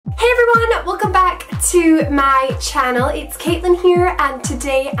Hey everyone, welcome back to my channel. It's Caitlin here and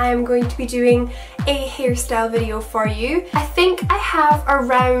today I'm going to be doing a hairstyle video for you. I think I have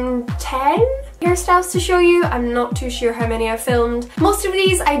around 10 hairstyles to show you. I'm not too sure how many I've filmed. Most of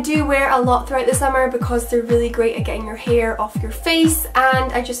these I do wear a lot throughout the summer because they're really great at getting your hair off your face,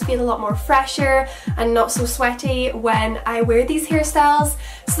 and I just feel a lot more fresher and not so sweaty when I wear these hairstyles.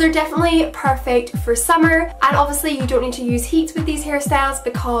 So they're definitely perfect for summer, and obviously you don't need to use heat with these hairstyles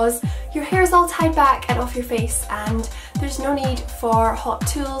because your hair is all tied back and off your face and there's no need for hot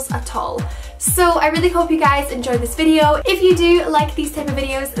tools at all. So I really hope you guys enjoy this video. If you do like these type of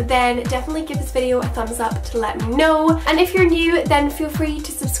videos, then definitely give this video a thumbs up to let me know. And if you're new, then feel free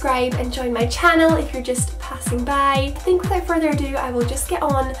to subscribe and join my channel if you're just passing by. I think without further ado, I will just get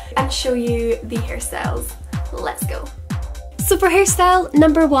on and show you the hairstyles. Let's go. So for hairstyle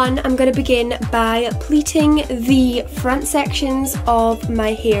number one, I'm going to begin by pleating the front sections of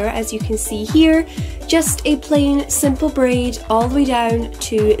my hair, as you can see here. Just a plain simple braid all the way down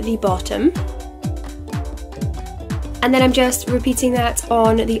to the bottom. And then I'm just repeating that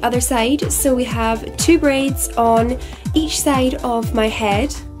on the other side. So we have two braids on each side of my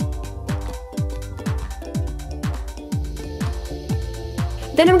head.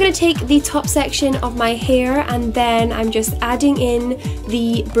 Then I'm going to take the top section of my hair and then I'm just adding in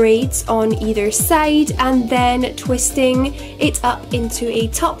the braids on either side and then twisting it up into a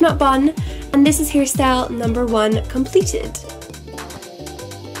top knot bun, and this is hairstyle number one completed.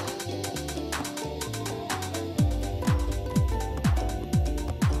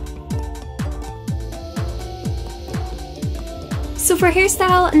 So for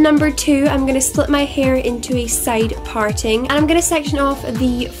hairstyle number two, I'm going to split my hair into a side parting, and I'm going to section off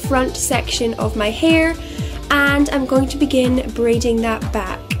the front section of my hair and I'm going to begin braiding that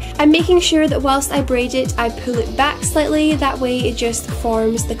back. I'm making sure that whilst I braid it, I pull it back slightly, that way it just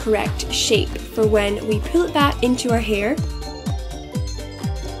forms the correct shape for when we pull it back into our hair.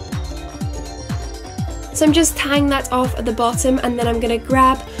 So I'm just tying that off at the bottom, and then I'm going to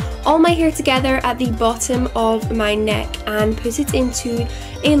grab all my hair together at the bottom of my neck and put it into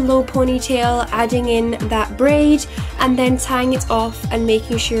a low ponytail, adding in that braid and then tying it off and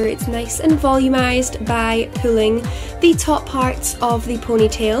making sure it's nice and volumized by pulling the top parts of the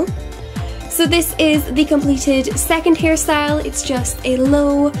ponytail. So this is the completed second hairstyle. It's just a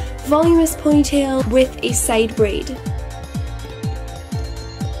low, voluminous ponytail with a side braid.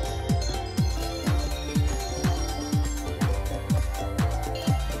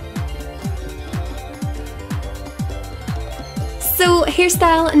 So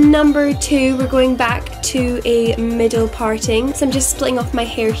hairstyle number two, we're going back to a middle parting. So I'm just splitting off my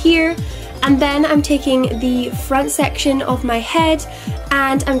hair here, and then I'm taking the front section of my head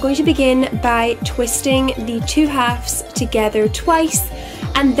and I'm going to begin by twisting the two halves together twice,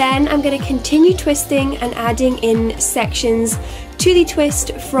 and then I'm going to continue twisting and adding in sections to the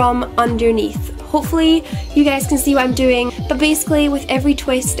twist from underneath. Hopefully you guys can see what I'm doing, but basically with every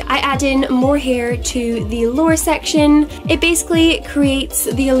twist I add in more hair to the lower section. It basically creates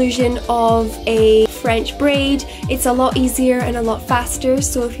the illusion of a French braid. It's a lot easier and a lot faster,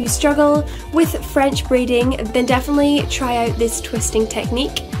 so if you struggle with French braiding, then definitely try out this twisting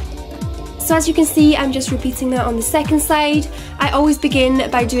technique. So as you can see, I'm just repeating that on the second side. I always begin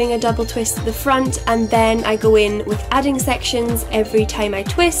by doing a double twist at the front and then I go in with adding sections every time I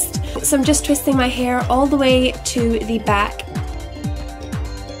twist. So I'm just twisting my hair all the way to the back.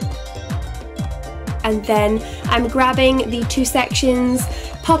 And then I'm grabbing the two sections,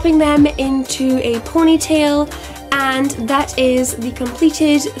 popping them into a ponytail, and that is the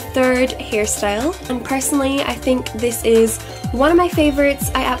completed third hairstyle. And personally, I think this is one of my favorites.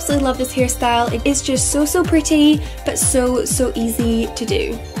 I absolutely love this hairstyle. It is just so pretty, but so easy to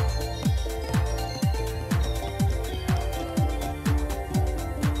do.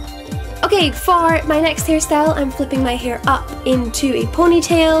 Okay, for my next hairstyle, I'm flipping my hair up into a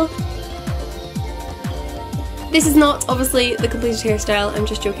ponytail. This is not obviously the completed hairstyle, I'm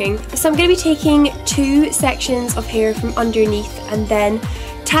just joking. So I'm going to be taking two sections of hair from underneath and then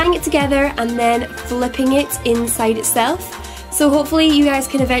tying it together and then flipping it inside itself. So hopefully you guys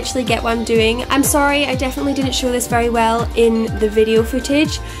can eventually get what I'm doing. I'm sorry, I definitely didn't show this very well in the video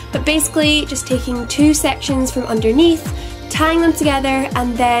footage, but basically just taking two sections from underneath, tying them together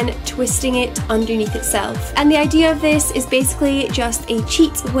and then twisting it underneath itself. And the idea of this is basically just a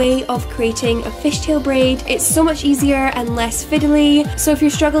cheat way of creating a fishtail braid. It's so much easier and less fiddly, so if you're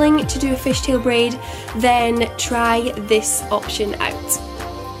struggling to do a fishtail braid, then try this option out.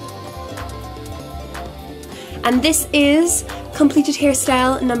 And this is completed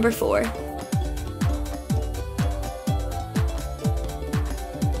hairstyle number 4.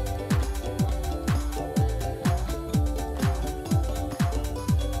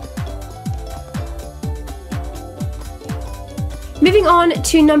 Moving on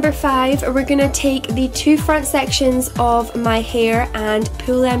to number 5, we're going to take the 2 front sections of my hair and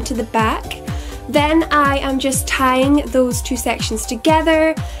pull them to the back. Then I am just tying those 2 sections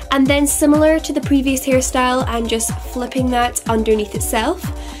together, and then similar to the previous hairstyle, I'm just flipping that underneath itself.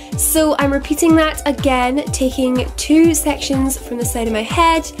 So I'm repeating that again, taking 2 sections from the side of my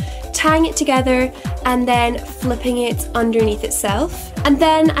head, tying it together, and then flipping it underneath itself. And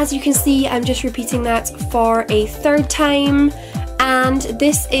then, as you can see, I'm just repeating that for a 3rd time. And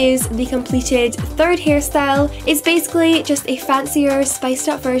this is the completed 3rd hairstyle. It's basically just a fancier, spiced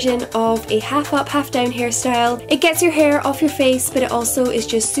up version of a half up, half down hairstyle. It gets your hair off your face, but it also is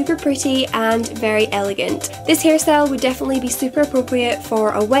just super pretty and very elegant. This hairstyle would definitely be super appropriate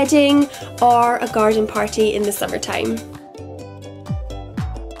for a wedding or a garden party in the summertime.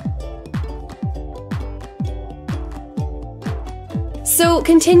 So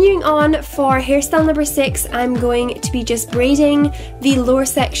continuing on for hairstyle number 6, I'm going to be just braiding the lower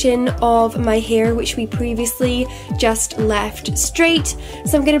section of my hair, which we previously just left straight.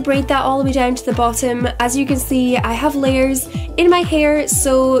 So I'm going to braid that all the way down to the bottom. As you can see, I have layers in my hair,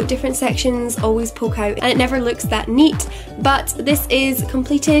 so different sections always poke out and it never looks that neat. But this is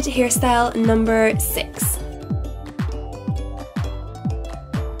completed hairstyle number 6.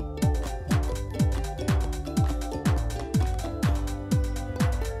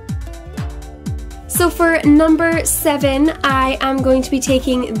 So for number 7, I am going to be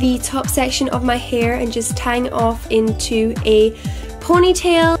taking the top section of my hair and just tying it off into a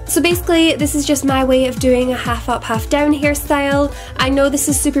ponytail. So basically this is just my way of doing a half up, half down hairstyle. I know this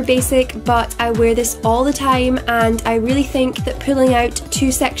is super basic, but I wear this all the time and I really think that pulling out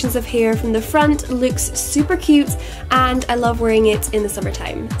 2 sections of hair from the front looks super cute, and I love wearing it in the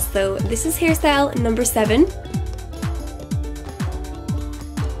summertime. So this is hairstyle number 7.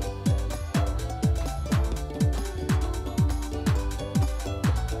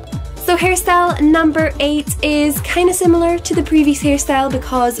 So hairstyle number 8 is kind of similar to the previous hairstyle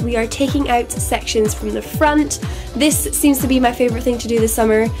because we are taking out sections from the front. This seems to be my favourite thing to do this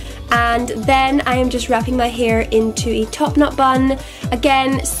summer. And then I am just wrapping my hair into a top knot bun.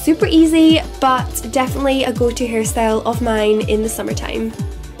 Again, super easy, but definitely a go-to hairstyle of mine in the summertime.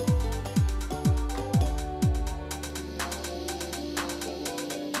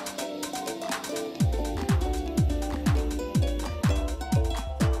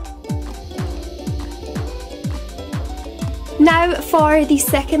 Now for the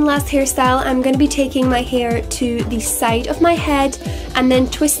second last hairstyle, I'm going to be taking my hair to the side of my head and then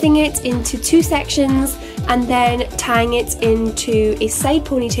twisting it into 2 sections and then tying it into a side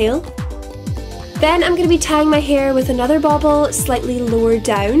ponytail. Then I'm going to be tying my hair with another bobble slightly lower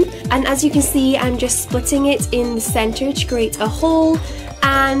down, and as you can see, I'm just splitting it in the center to create a hole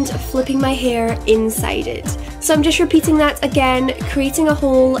and flipping my hair inside it. So I'm just repeating that again, creating a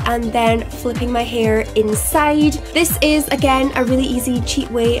hole and then flipping my hair inside. This is again a really easy, cheap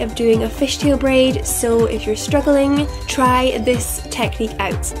way of doing a fishtail braid, so if you're struggling, try this technique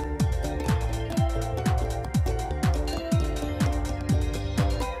out.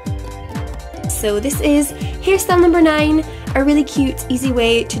 So this is hairstyle number 9, a really cute, easy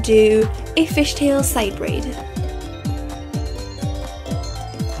way to do a fishtail side braid.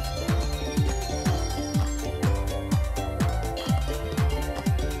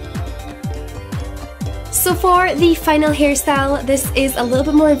 So for the final hairstyle, this is a little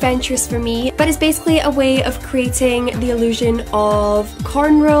bit more adventurous for me, but it's basically a way of creating the illusion of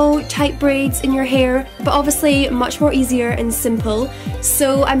cornrow type braids in your hair, but obviously much more easier and simple.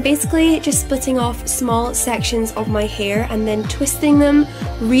 So I'm basically just splitting off small sections of my hair and then twisting them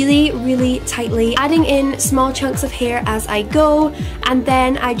really tightly, adding in small chunks of hair as I go, and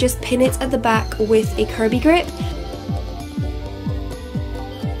then I just pin it at the back with a Kirby grip.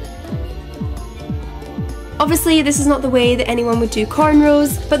 Obviously this is not the way that anyone would do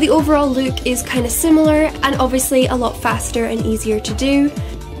cornrows, but the overall look is kind of similar and obviously a lot faster and easier to do.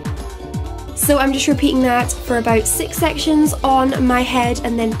 So I'm just repeating that for about 6 sections on my head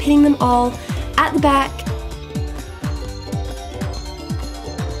and then pinning them all at the back.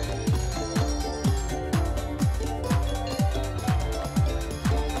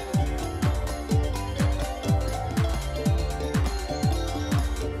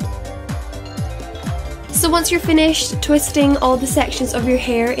 So once you're finished twisting all the sections of your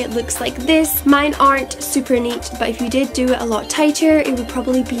hair, it looks like this. Mine aren't super neat, but if you did do it a lot tighter, it would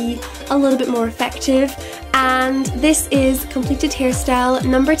probably be a little bit more effective. And this is completed hairstyle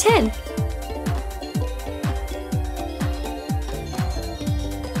number 10.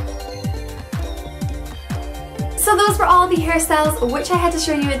 So those were all the hairstyles which I had to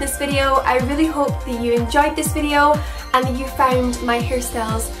show you in this video. I really hope that you enjoyed this video, and that you found my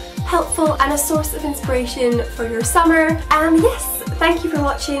hairstyles helpful and a source of inspiration for your summer. And yes, thank you for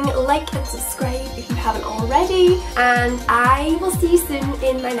watching. Like and subscribe if you haven't already, and I will see you soon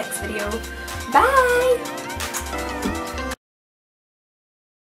in my next video. Bye!